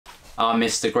I'm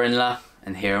Mr. Grindler,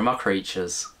 and here are my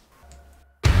creatures.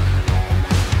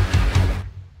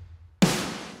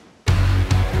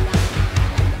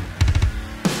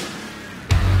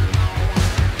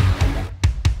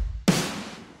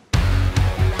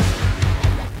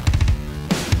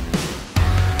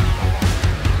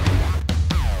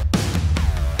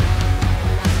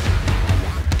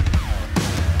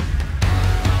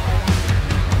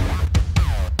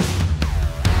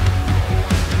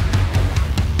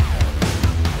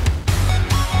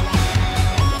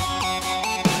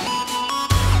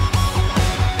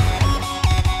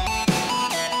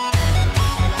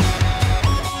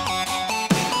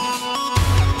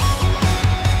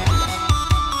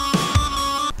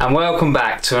 And welcome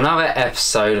back to another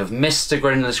episode of Mr.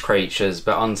 Grindlers Creatures,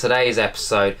 but on today's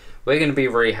episode we're going to be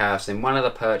rehousing one of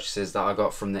the purchases that I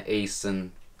got from the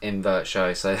Eastern Invert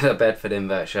show, so the Bedford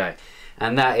Invert show,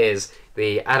 and that is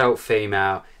the adult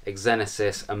female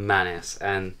Xenesthis and Mantis.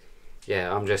 And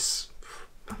yeah,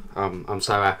 I'm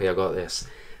so happy I got this.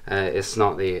 It's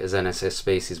not the Xenesthis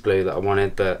species blue that I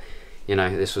wanted, but you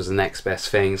know, this was the next best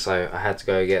thing, so I had to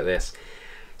go get this.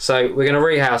 So we're going to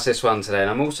rehouse this one today, and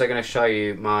I'm also going to show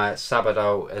you my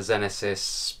subadult Xenesthis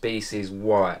species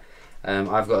white. I've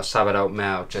got a subadult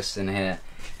male just in here,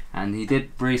 and he did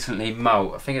recently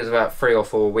molt. I think it was about 3 or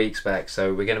 4 weeks back,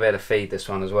 so we're going to be able to feed this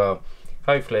one as well.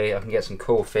 Hopefully I can get some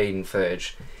cool feeding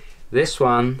footage. This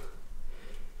one,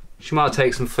 she might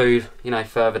take some food, you know,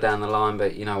 further down the line,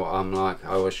 but you know what I'm like, I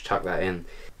always chuck that in.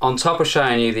 On top of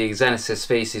showing you the Xenesthis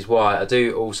species white, I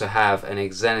do also have an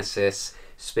Xenesthis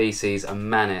species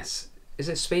immanis. Is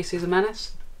it species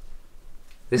immanis?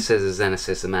 This says a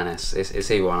Xenesthis immanis.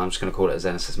 It's either one. I'm just going to call it a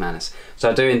Xenesthis immanis.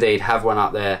 So I do indeed have one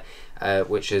up there,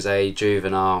 which is a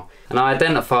juvenile, and I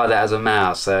identified that as a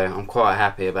male, so I'm quite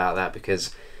happy about that,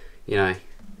 because you know,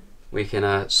 we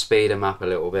can speed them up a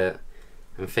little bit,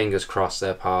 and fingers crossed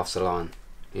their paths align,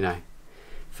 you know,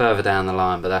 further down the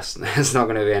line, but that's not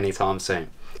going to be any time soon.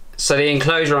 So the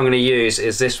enclosure I'm going to use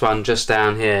is this one just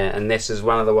down here, and this is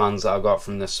one of the ones that I got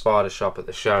from the spider shop at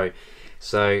the show.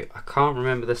 So I can't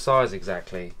remember the size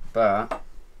exactly, but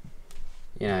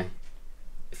you know,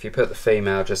 if you put the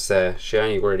female just there, she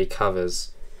only really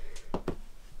covers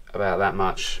about that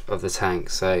much of the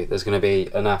tank, so there's going to be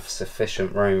enough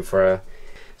sufficient room for her.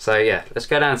 So yeah, let's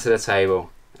go down to the table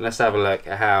and let's have a look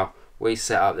at how we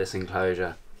set up this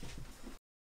enclosure.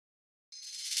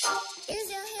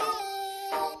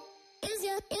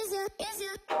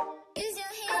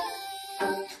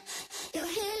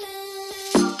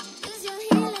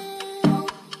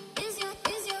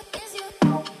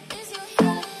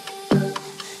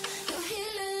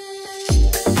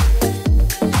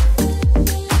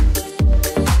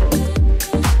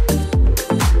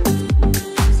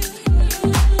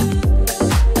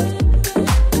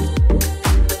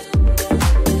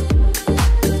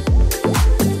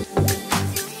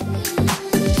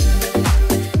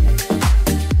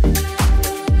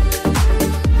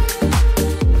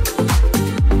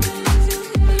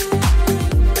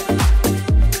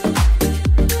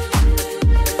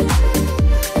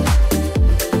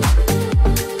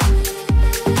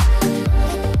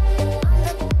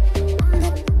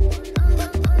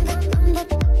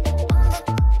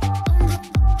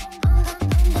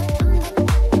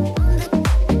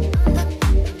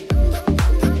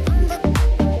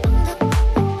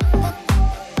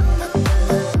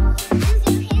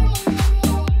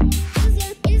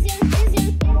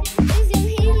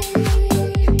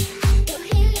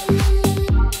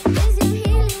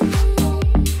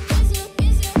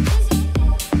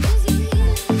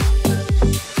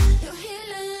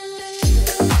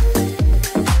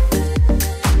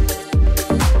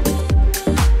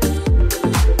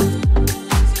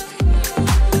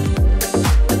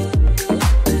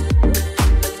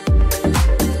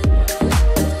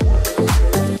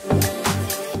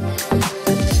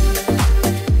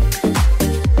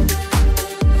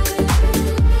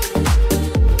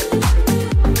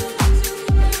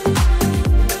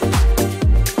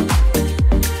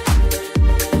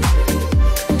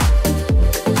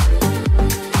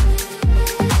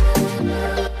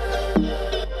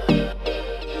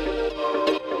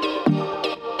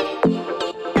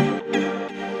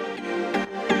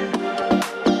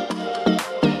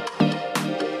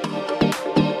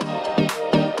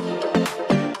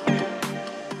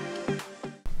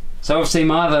 So obviously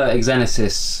my other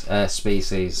Xenesthis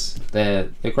species, they're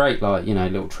great, like, you know,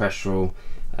 little terrestrial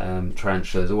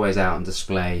tarantulas, always out on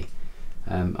display.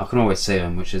 I can always see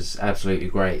them, which is absolutely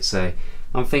great. So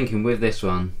I'm thinking with this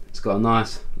one, it's got a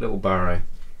nice little burrow,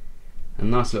 a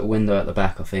nice little window at the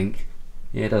back, I think.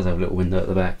 Yeah, it does have a little window at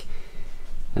the back.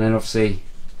 And then obviously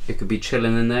it could be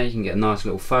chilling in there. You can get a nice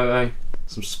little photo.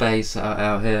 Some space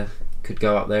out here. Could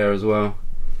go up there as well.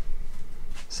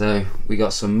 So we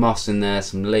got some moss in there,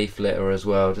 some leaf litter as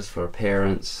well, just for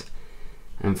appearance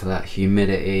and for that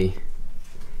humidity.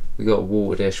 We got a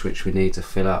water dish which we need to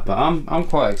fill up, but I'm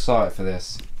quite excited for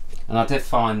this. And I did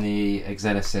find the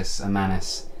Xenesthis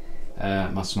immanis,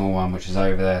 my small one, which is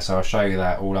over there, so I'll show you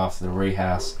that all after the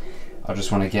rehouse. I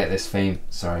just want to get this theme.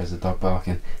 Sorry, there's a dog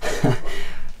barking.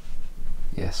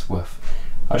 Yes, woof.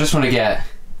 I just want to get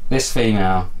this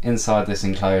female inside this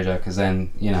enclosure, because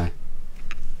then, you know,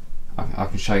 I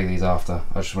can show you these after.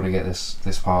 I just want to get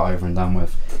this part over and done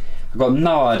with. I've got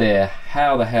no idea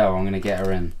how the hell I'm going to get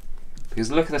her in,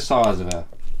 because look at the size of her.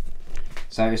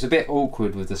 So it's a bit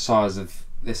awkward with the size of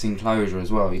this enclosure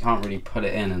as well. You can't really put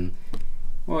it in, and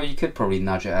well, you could probably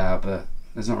nudge it out, but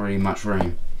there's not really much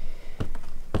room.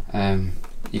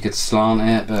 You could slant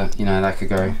it, but you know, that could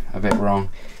go a bit wrong.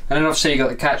 And then obviously you got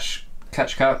the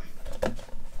catch cup,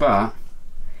 but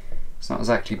it's not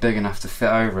exactly big enough to fit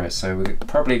over it, so we're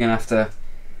probably going to have to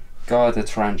guide the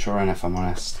tarantula in, if I'm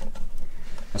honest.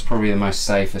 That's probably the most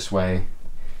safest way.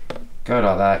 Go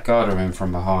like that, guide her in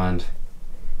from behind,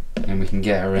 and we can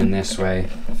get her in this way.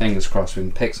 Fingers crossed we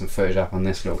can pick some footage up on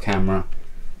this little camera.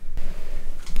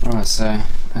 Right, so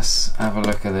let's have a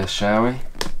look at this, shall we?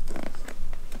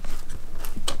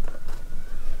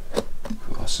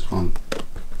 Oh, this is one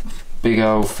big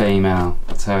old female,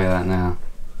 I'll tell you that now.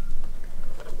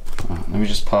 Right, let me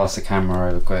just pass the camera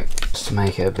over quick, just to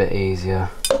make it a bit easier.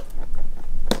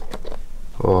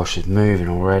 Oh, she's moving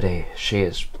already. She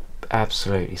is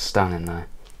absolutely stunning though.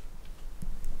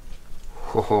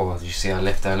 Oh, did you see her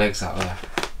lift her legs up there?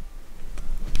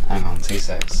 Hang on, 2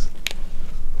 secs.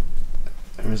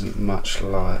 There isn't much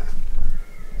light.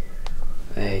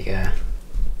 There you go.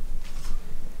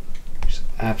 She's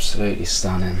absolutely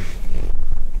stunning.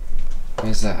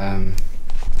 Where's that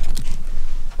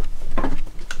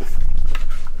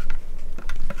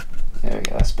there we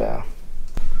go, that's better.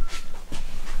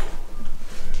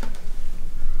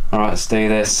 Alright, let's do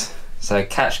this. So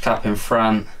catch cup in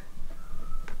front.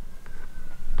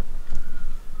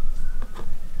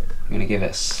 I'm going to give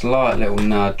it a slight little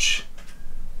nudge.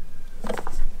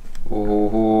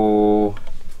 Ooh.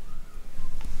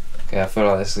 Okay, I feel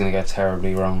like this is going to go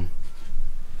terribly wrong.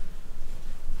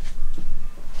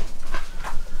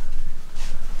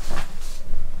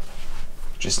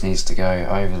 Just needs to go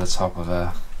over the top of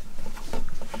her.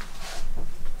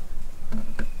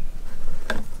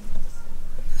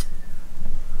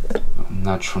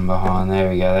 Nudge from behind.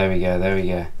 There we go, there we go, there we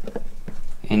go.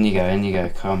 In you go,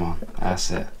 come on,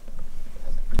 that's it.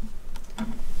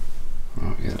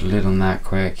 Right, get the lid on that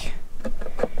quick.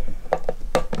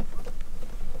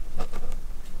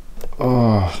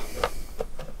 Oh.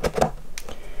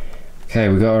 Okay,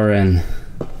 we got her in.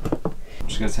 I'm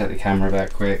just gonna take the camera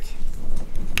back quick.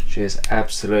 She is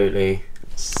absolutely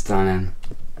stunning.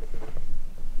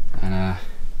 And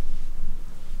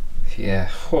yeah,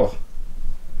 oh.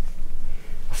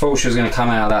 I thought she was going to come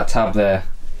out of that tub there.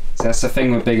 So that's the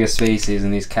thing with bigger species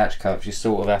and these catch cups, you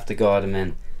sort of have to guide them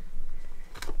in,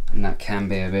 and that can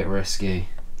be a bit risky.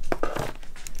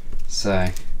 So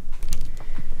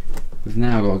we've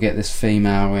now got to get this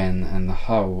female in, and the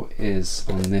hole is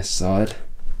on this side.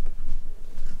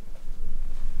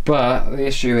 But the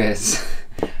issue is,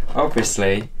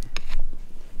 obviously,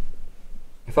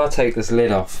 if I take this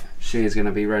lid off, she is going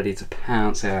to be ready to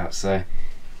pounce out. So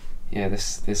yeah,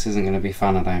 this isn't going to be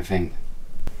fun, I don't think.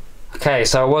 Okay,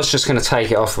 so I was just going to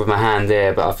take it off with my hand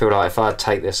here, but I feel like if I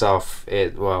take this off,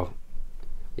 well,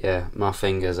 yeah, my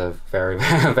fingers are very,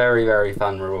 very, very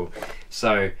vulnerable.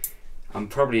 So I'm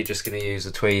probably just going to use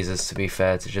the tweezers, to be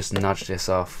fair, to just nudge this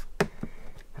off,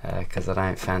 because I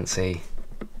don't fancy,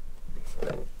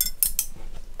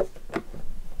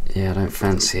 yeah, I don't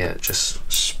fancy it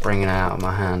just springing out of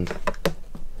my hand.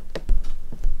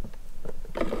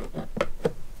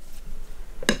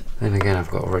 Then again, I've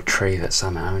got to retrieve it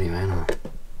somehow anyway, haven't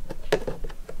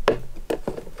I?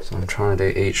 So I'm trying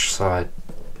to do each side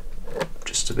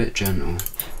just a bit gentle.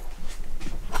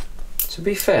 To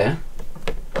be fair,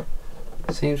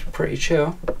 seems pretty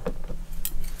chill,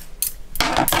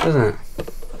 doesn't it?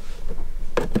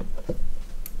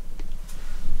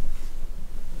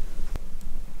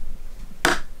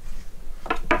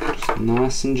 Just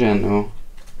nice and gentle.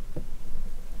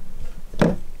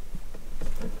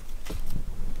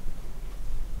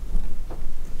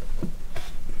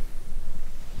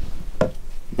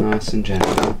 Nice and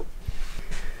gentle.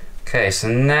 Okay, so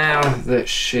now that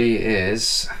she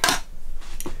is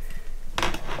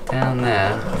down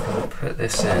there, I'm going to put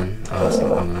this in. Oh, it's not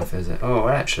long enough, is it? Oh,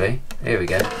 actually, here we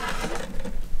go.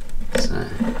 So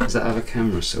Is that other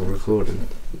camera still recording?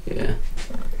 Yeah.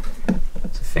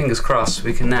 So fingers crossed,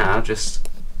 we can now just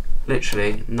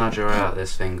literally nudge her out of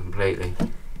this thing completely.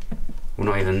 Well,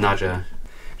 not even nudge her.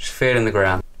 Just feel in the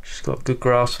ground. She's got good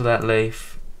grasp of that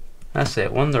leaf. That's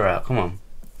it, wander out, come on.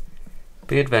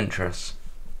 Be adventurous.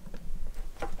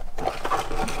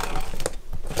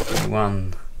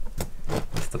 One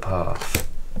off the path.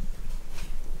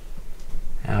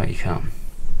 Out you come.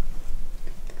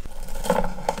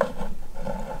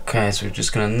 Okay, so we're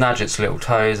just going to nudge its little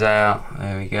toes out.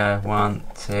 There we go. 1,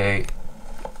 2.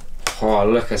 Oh,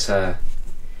 look at her.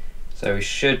 So we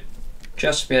should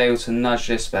just be able to nudge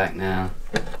this back now.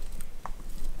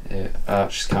 Oh,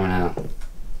 she's coming out.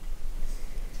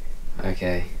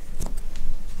 Okay.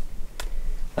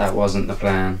 That wasn't the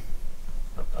plan.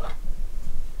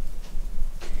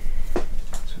 So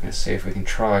we're going to see if we can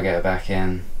try and get her back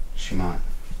in. She might.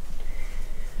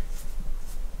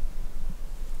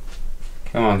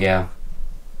 Come on, gal.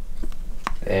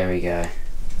 There we go.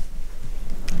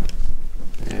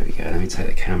 There we go. Let me take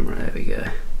the camera. There we go.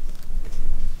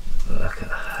 Look at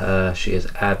her. She is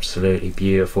absolutely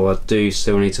beautiful. I do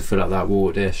still need to fill up that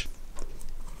water dish.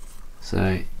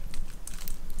 So,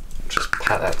 just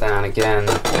pat that down again.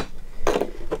 I'm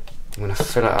going to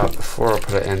fill it up before I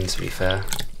put it in, to be fair.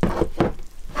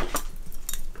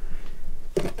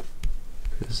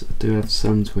 Because I do have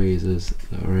some tweezers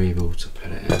that are able to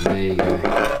put it in. There you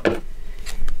go.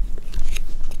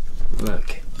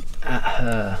 Look at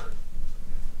her.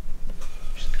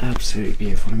 She's absolutely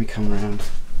beautiful. Let me come around.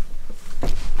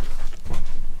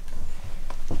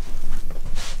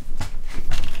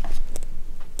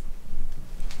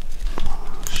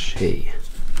 Oh, she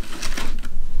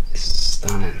is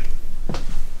stunning.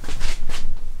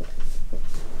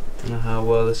 Don't know how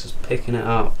well this is picking it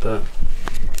up, but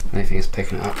I don't think it's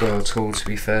picking it up well at all, to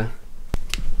be fair.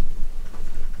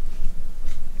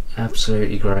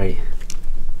 Absolutely great.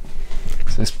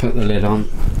 So let's put the lid on.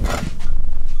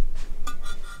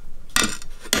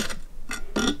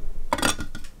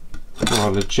 Oh, I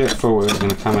legit thought it was going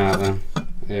to come out then.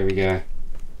 There we go.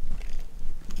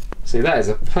 See, that is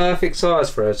a perfect size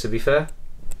for her, to be fair.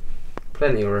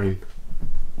 Plenty of room.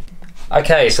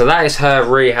 Okay, so that is her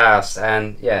rehoused,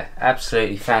 and yeah,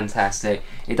 absolutely fantastic.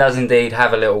 It does indeed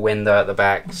have a little window at the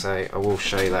back, so I will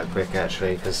show you that quick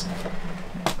actually, because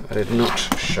I did not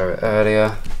show it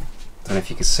earlier. Don't know if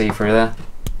you can see through there.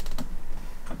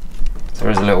 There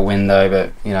is a little window,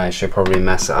 but you know, it should probably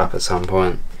mess it up at some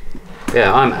point.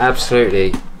 Yeah, I'm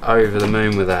absolutely over the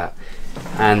moon with that.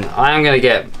 And I am going to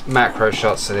get macro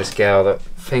shots of this girl that,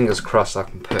 fingers crossed, I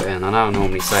can put in. I know I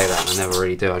normally say that, and I never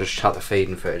really do. I just chuck the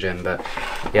feeding footage in, but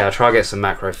yeah, I'll try to get some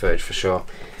macro footage for sure.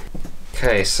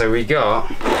 Okay, so we got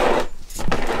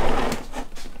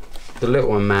the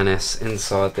little immanis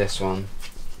inside this one.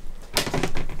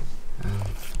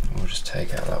 We'll just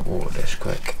take out that water dish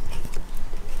quick,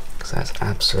 because that's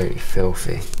absolutely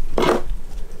filthy.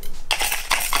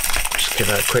 Just give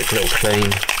that a quick little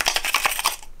clean.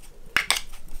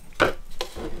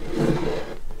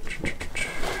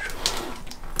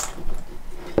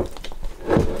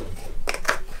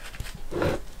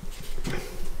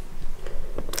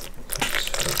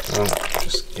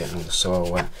 Just getting all the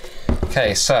soil wet.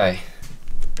 Okay, so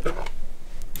the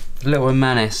little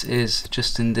immanis is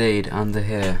just indeed under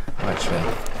here. Actually, I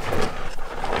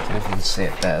don't know if you can see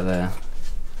it better there.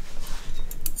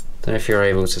 Don't know if you're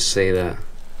able to see that.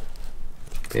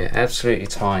 But yeah, absolutely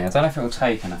tiny. I don't know if it will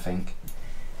take anything.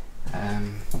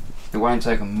 It won't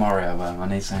take a Morio worm. I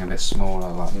need something a bit smaller,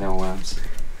 like mealworms.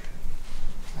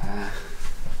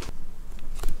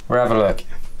 We'll have a look.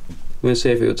 We'll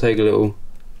see if it will take a little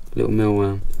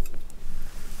mealworm.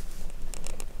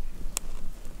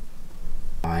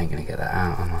 I ain't gonna get that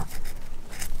out, am I?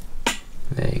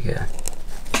 There you go.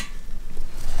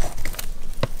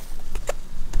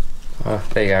 Oh,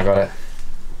 there you go, I got it.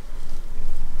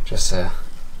 Just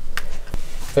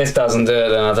if this doesn't do it,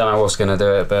 then I don't know what's gonna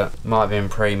do it, but might be in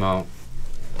pre-molt.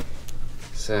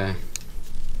 So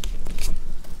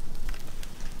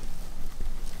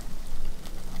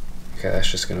okay,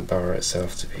 that's just gonna bother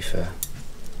itself, to be fair.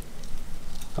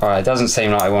 Alright, it doesn't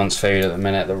seem like it wants food at the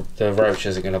minute. The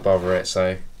roaches are going to bother it,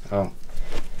 so... Oh.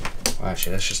 Well,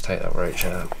 actually, let's just take that roach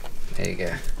out. There you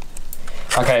go.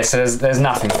 Okay, so there's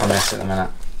nothing from this at the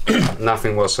minute.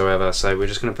 Nothing whatsoever, so we're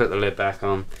just going to put the lid back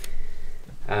on.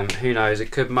 Who knows,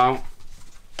 it could molt.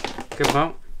 Could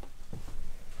molt.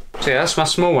 So yeah, that's my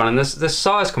small one, and the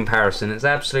size comparison is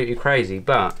absolutely crazy,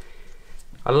 but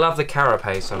I love the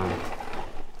carapace on them.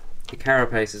 The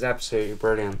carapace is absolutely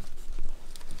brilliant.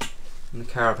 And the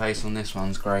carapace on this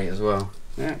one's great as well.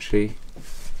 Actually,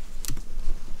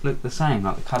 look the same,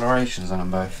 like the colorations on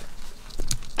them both,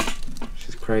 which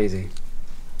is crazy.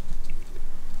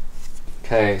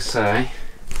 Okay, so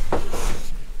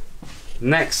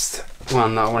next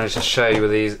one that I wanted to show you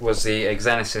with these was the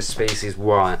Xenesthis species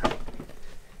white.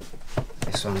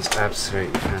 This one's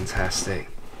absolutely fantastic.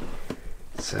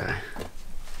 So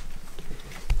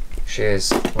she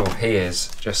is, well, he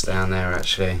is just down there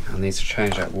actually. I need to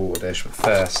change that water dish, but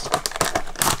first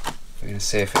we're going to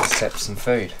see if it accepts some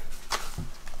food.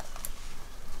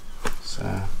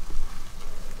 So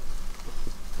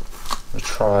we'll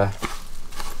try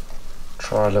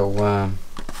a little worm.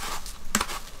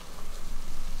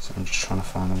 So I'm just trying to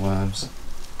find the worms.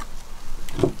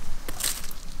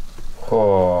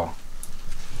 Oh,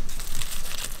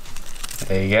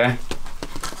 there you go.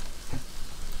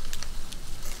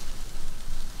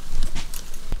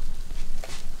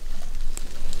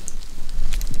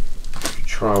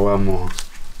 Try one more.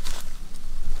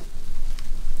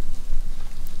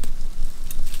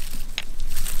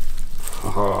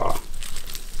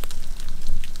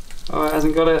 Oh, it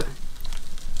hasn't got it.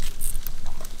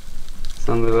 It's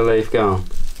under the leaf gone.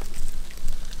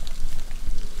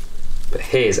 But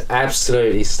he is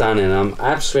absolutely stunning. I'm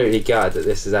absolutely gutted that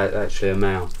this is actually a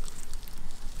male.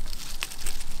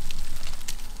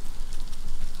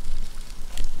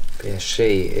 But yeah,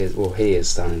 she is, well, he is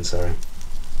stunning, sorry.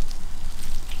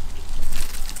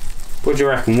 What do you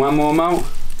reckon? One more molt?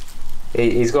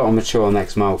 He's got to mature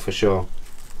next molt for sure.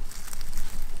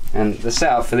 And the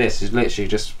setup for this is literally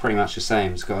just pretty much the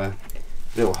same. It's got a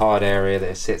little hard area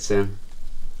that it sits in.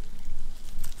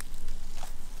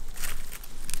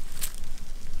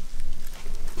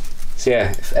 So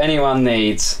yeah, if anyone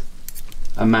needs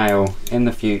a male in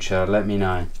the future, let me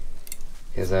know,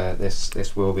 because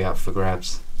this will be up for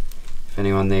grabs. If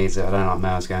anyone needs it, I don't like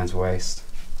males going to waste.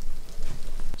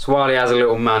 So while he has a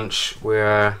little munch,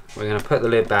 we're going to put the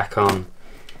lid back on,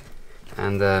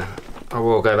 and I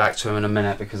will go back to him in a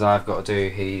minute because I've got to do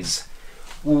his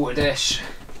water dish.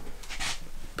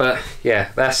 But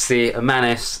yeah, that's the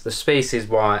immanis, the species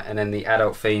white, and then the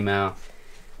adult female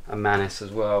immanis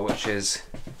as well, which is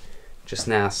just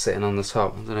now sitting on the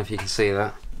top. I don't know if you can see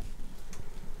that.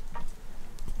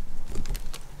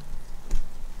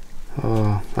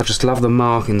 Oh, I just love the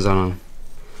markings on them.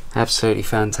 Absolutely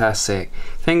fantastic.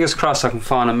 Fingers crossed I can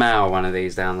find a male one of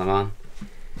these down the line.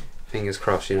 Fingers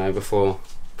crossed, you know, before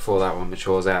that one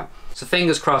matures out. So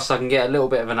fingers crossed I can get a little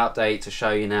bit of an update to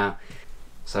show you now.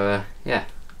 So yeah,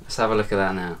 let's have a look at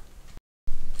that now.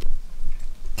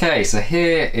 Okay, so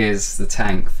here is the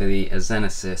tank for the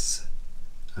Xenesthis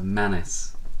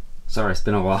immanis. Sorry, it's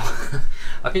been a while.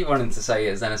 I keep wanting to say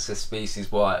Xenesthis species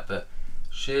white, but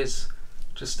she's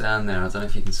just down there. I don't know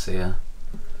if you can see her.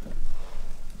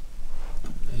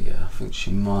 There you go. I think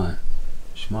she might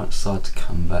decide to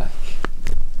come back.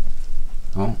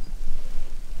 Oh,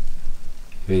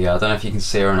 here we go. I don't know if you can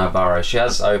see her in her burrow. She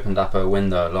has opened up her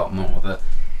window a lot more, but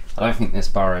I don't think this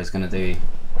burrow is going to do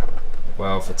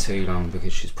well for too long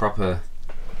because she's proper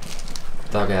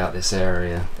dug out this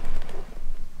area,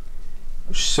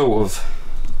 which sort of,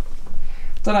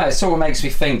 I don't know, it sort of makes me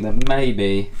think that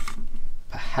maybe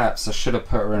perhaps I should have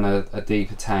put her in a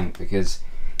deeper tank, because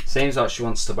it seems like she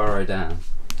wants to burrow down.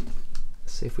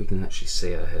 Let's see if we can actually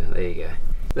see her here. There you go.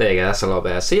 There you go, that's a lot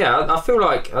better. So yeah, I feel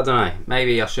like, I don't know,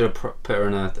 maybe I should have put her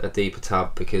in a deeper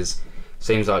tub, because it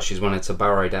seems like she's wanted to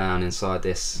burrow down inside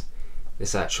this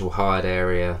actual hide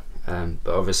area,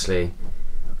 but obviously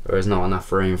there is not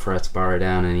enough room for her to burrow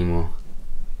down anymore.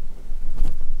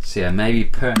 So yeah, maybe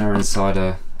putting her inside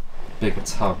a bigger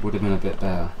tub would have been a bit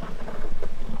better.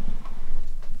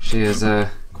 She has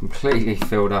completely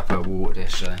filled up her water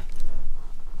dish though.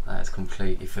 That is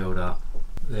completely filled up.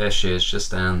 There she is,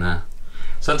 just down there.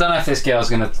 So I don't know if this girl's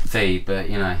gonna feed, but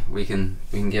you know, we can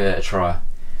give it a try.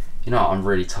 You know what, I'm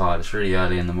really tired, it's really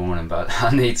early in the morning, but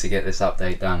I need to get this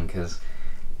update done because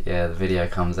yeah, the video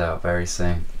comes out very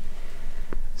soon.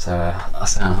 So I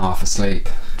sound half asleep.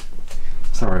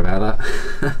 Sorry about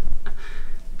that.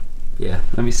 Yeah,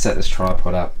 let me set this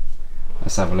tripod up.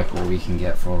 Let's have a look at what we can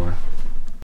get for her.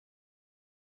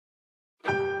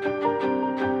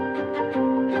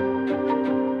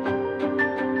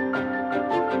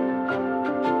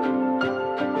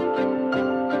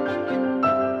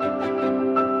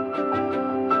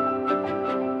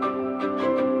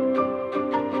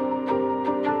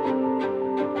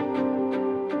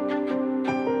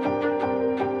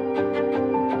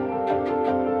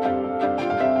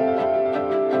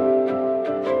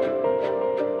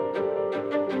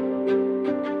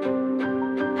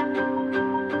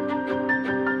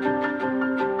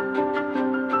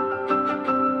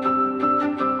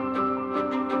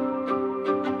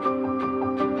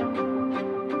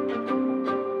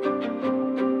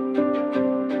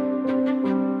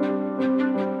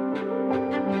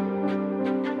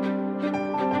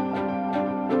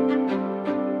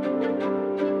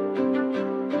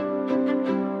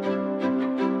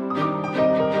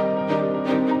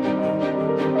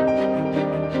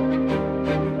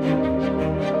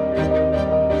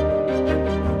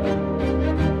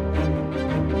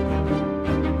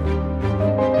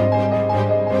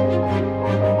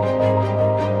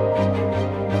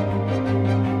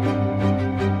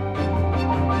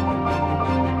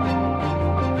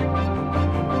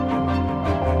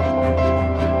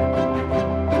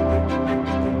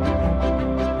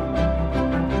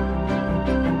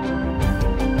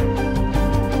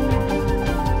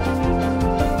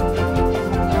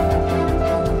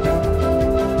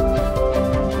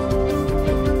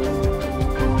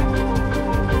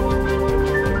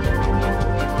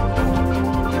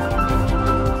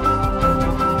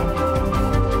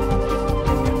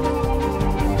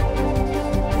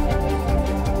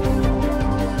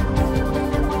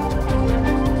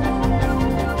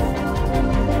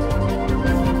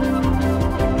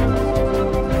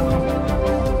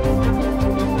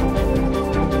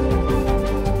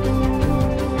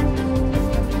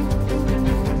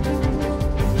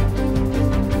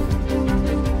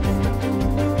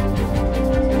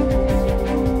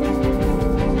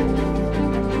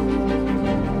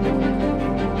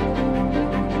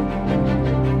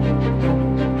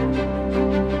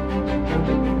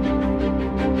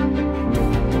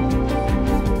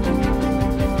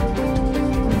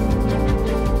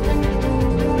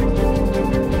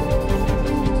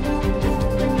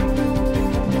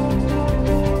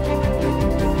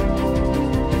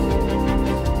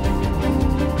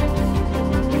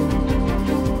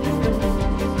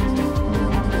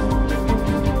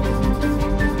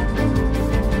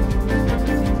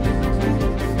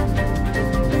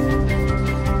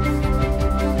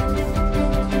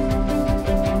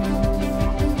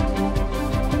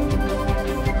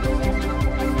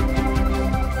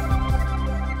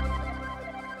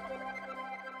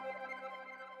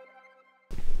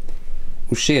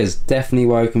 she has definitely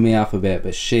woken me up a bit,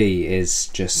 but she is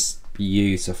just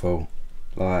beautiful.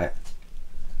 Like,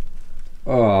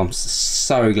 oh, I'm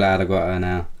so glad I got her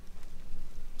now.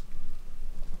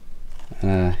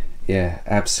 Yeah,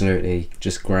 absolutely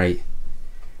just great.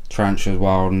 Tarantula's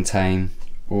wild and tame,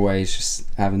 always just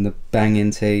having the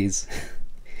banging teas.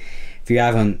 If you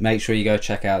haven't, make sure you go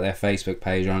check out their Facebook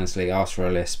page. Honestly, ask for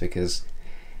a list, because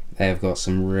they've got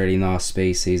some really nice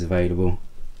species available.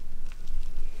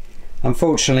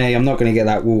 Unfortunately, I'm not going to get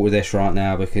that water dish right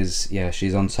now because, yeah,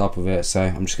 she's on top of it, so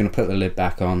I'm just going to put the lid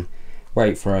back on,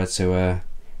 wait for her to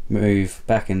move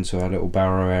back into her little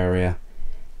burrow area.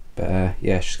 But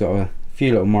yeah, she's got a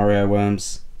few little Morio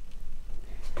worms.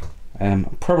 I'm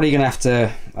probably going to have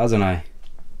to, I don't know,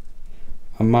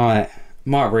 I might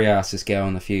rehouse this girl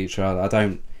in the future. I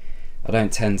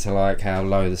don't tend to like how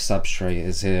low the substrate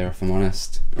is here, if I'm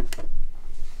honest.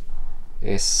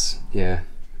 It's, yeah,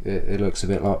 it looks a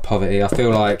bit like poverty. I feel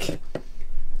like,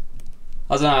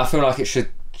 I don't know, I feel like it should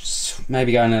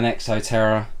maybe go in an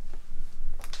Exoterra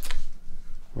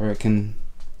where it can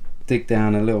dig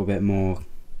down a little bit more.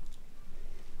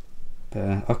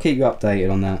 But I'll keep you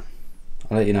updated on that.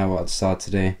 I'll let you know what I decide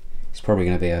to do. It's probably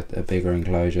going to be a bigger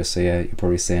enclosure, so yeah, you'll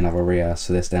probably see another rehouse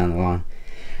for this down the line.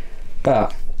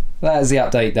 But that is the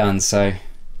update done, so if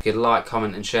you could like,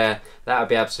 comment and share, that would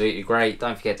be absolutely great.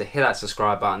 Don't forget to hit that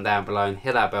subscribe button down below and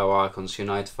hit that bell icon so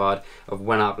you're notified of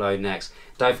when I upload next.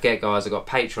 Don't forget guys, I've got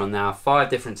Patreon now, 5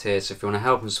 different tiers, so if you want to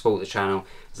help and support the channel,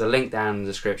 there's a link down in the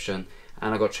description,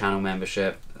 and I've got channel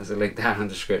membership, there's a link down in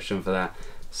the description for that.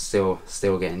 Still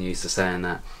getting used to saying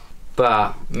that.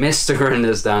 But Mr.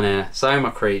 Grindlers down here, so are my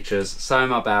creatures, so are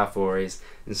my Balfouries,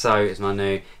 and so is my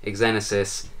new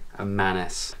Xenesthis and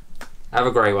Mantis. Have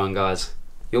a great one guys,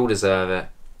 you'll deserve it.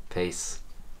 Peace.